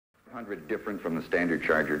500 different from the standard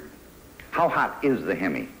Charger? How hot is the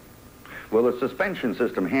Hemi? Will the suspension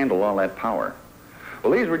system handle all that power?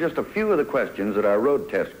 Well, these were just a few of the questions that our road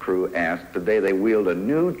test crew asked the day they wheeled a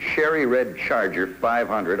new cherry red Charger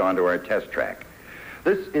 500 onto our test track.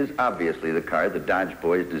 This is obviously the car the Dodge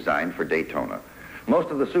boys designed for Daytona. Most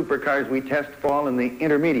of the supercars we test fall in the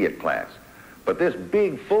intermediate class, but this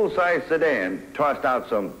big full-size sedan tossed out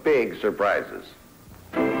some big surprises.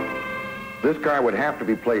 This car would have to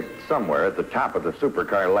be placed somewhere at the top of the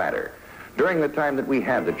supercar ladder. During the time that we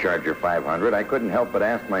had the Charger 500, I couldn't help but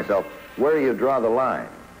ask myself, where do you draw the line?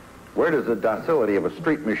 Where does the docility of a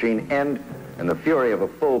street machine end and the fury of a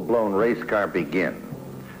full-blown race car begin?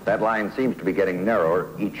 That line seems to be getting narrower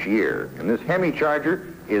each year, and this Hemi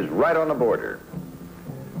Charger is right on the border.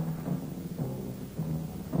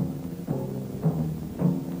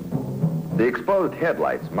 The exposed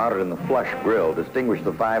headlights mounted in the flush grille distinguish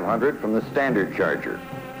the 500 from the standard Charger.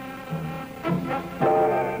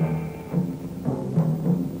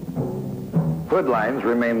 Hood lines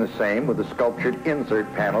remain the same with the sculptured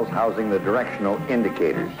insert panels housing the directional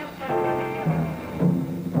indicators.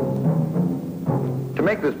 To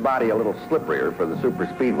make this body a little slipperier for the super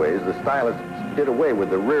speedways, the stylists did away with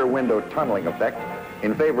the rear window tunneling effect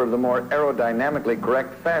in favor of the more aerodynamically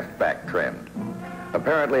correct fastback trend.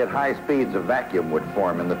 Apparently at high speeds, a vacuum would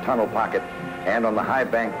form in the tunnel pocket, and on the high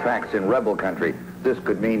bank tracks in rebel country, this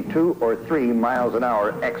could mean 2 or 3 miles an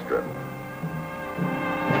hour extra.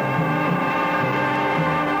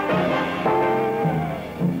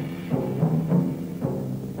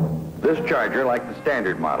 This Charger, like the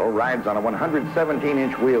standard model, rides on a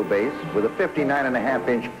 117-inch wheelbase with a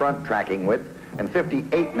 59.5-inch front tracking width and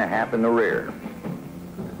 58.5 in the rear.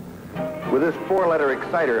 With this 4-letter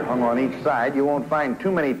exciter hung on each side, you won't find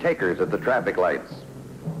too many takers at the traffic lights.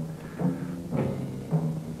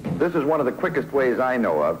 This is one of the quickest ways I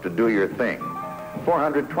know of to do your thing.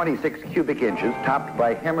 426 cubic inches topped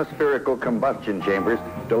by hemispherical combustion chambers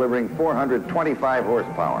delivering 425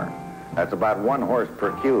 horsepower. That's about 1 horse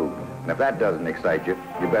per cube. And if that doesn't excite you,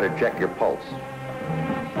 you better check your pulse.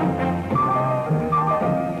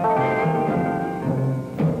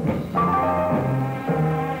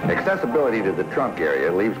 Accessibility to the trunk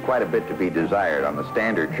area leaves quite a bit to be desired on the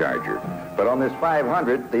standard Charger. But on this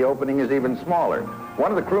 500, the opening is even smaller.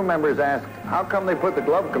 One of the crew members asked, how come they put the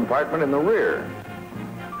glove compartment in the rear?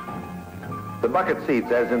 The bucket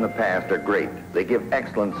seats, as in the past, are great. They give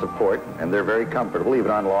excellent support, and they're very comfortable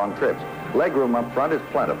even on long trips. Legroom up front is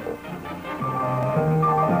plentiful.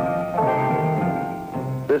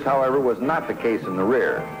 This, however, was not the case in the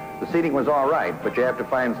rear. The seating was all right, but you have to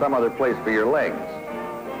find some other place for your legs.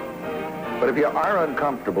 But if you are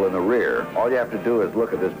uncomfortable in the rear, all you have to do is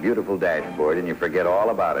look at this beautiful dashboard and you forget all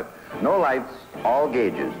about it. No lights, all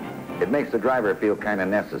gauges. It makes the driver feel kind of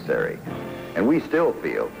necessary. And we still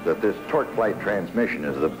feel that this torque flight transmission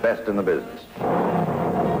is the best in the business.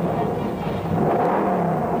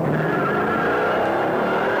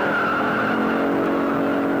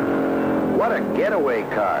 What a getaway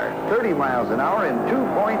car. 30 miles an hour in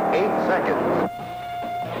 2.8 seconds.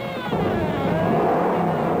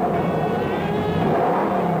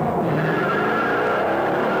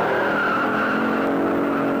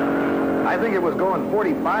 I think it was going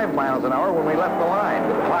 45 miles an hour when we left the line.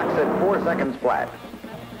 The clock said 4 seconds flat.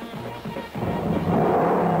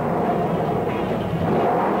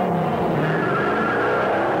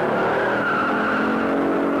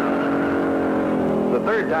 The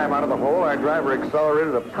third time out of the hole, our driver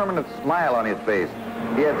accelerated a permanent smile on his face.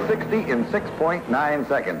 He had 60 in 6.9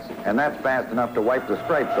 seconds, and that's fast enough to wipe the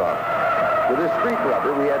stripes off. With this street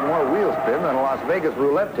rubber, we had more wheel spin than a Las Vegas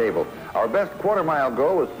roulette table. Our best quarter-mile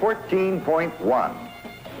goal was 14.1.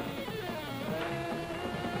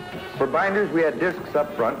 For binders, we had discs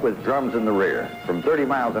up front with drums in the rear. From 30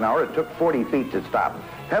 miles an hour, it took 40 feet to stop.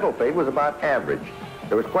 Pedal fade was about average.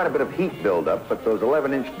 There was quite a bit of heat buildup, but those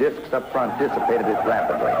 11-inch discs up front dissipated it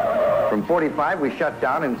rapidly. From 45, we shut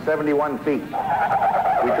down in 71 feet. We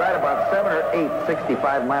tried about 7 or 8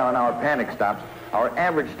 65-mile-an-hour panic stops. Our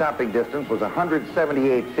average stopping distance was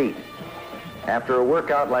 178 feet. After a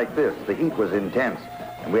workout like this, the heat was intense,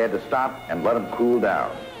 and we had to stop and let them cool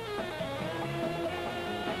down.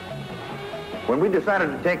 When we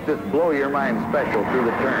decided to take this blow-your-mind special through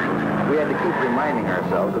the turns, we had to keep reminding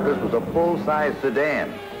ourselves that this was a full-size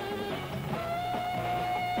sedan.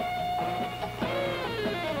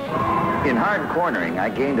 In hard cornering, I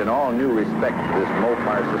gained an all-new respect for this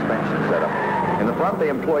Mopar suspension setup. In the front, they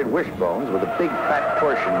employed wishbones with a big, fat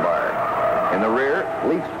torsion bar. In the rear,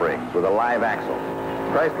 leaf springs with a live axle.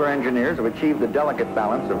 Chrysler engineers have achieved the delicate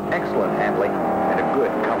balance of excellent handling and a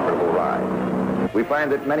good, comfortable ride. We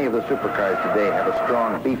find that many of the supercars today have a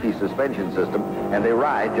strong, beefy suspension system, and they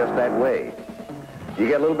ride just that way. You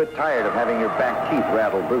get a little bit tired of having your back teeth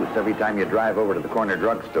rattle loose every time you drive over to the corner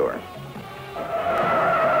drugstore.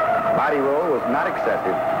 Body roll was not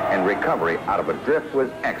excessive, and recovery out of a drift was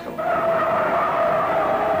excellent.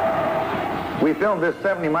 We filmed this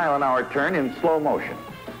 70-mile-an-hour turn in slow motion.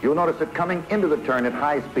 You'll notice that coming into the turn at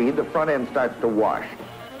high speed, the front end starts to wash.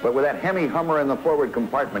 But with that Hemi Hummer in the forward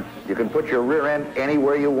compartment, you can put your rear end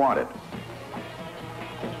anywhere you want it.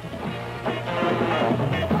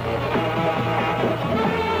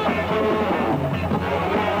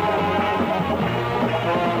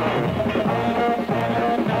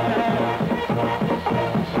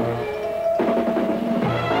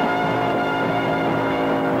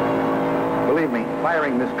 Believe me,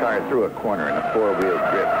 firing this car through a corner in a four-wheel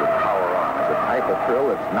drift with power on is a type of thrill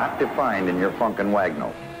that's not defined in your Funkin'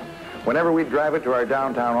 Wagnall. Whenever we'd drive it to our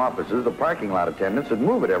downtown offices, the parking lot attendants would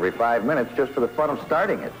move it every 5 minutes just for the fun of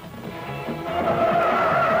starting it.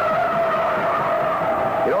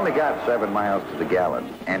 It only got 7 miles to the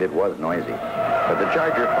gallon, and it was noisy. But the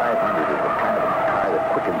Charger 500 is the kind of car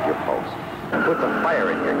that quickens your pulse and puts a fire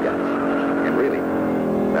in your guts. And really,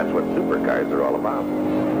 that's what supercars are all about.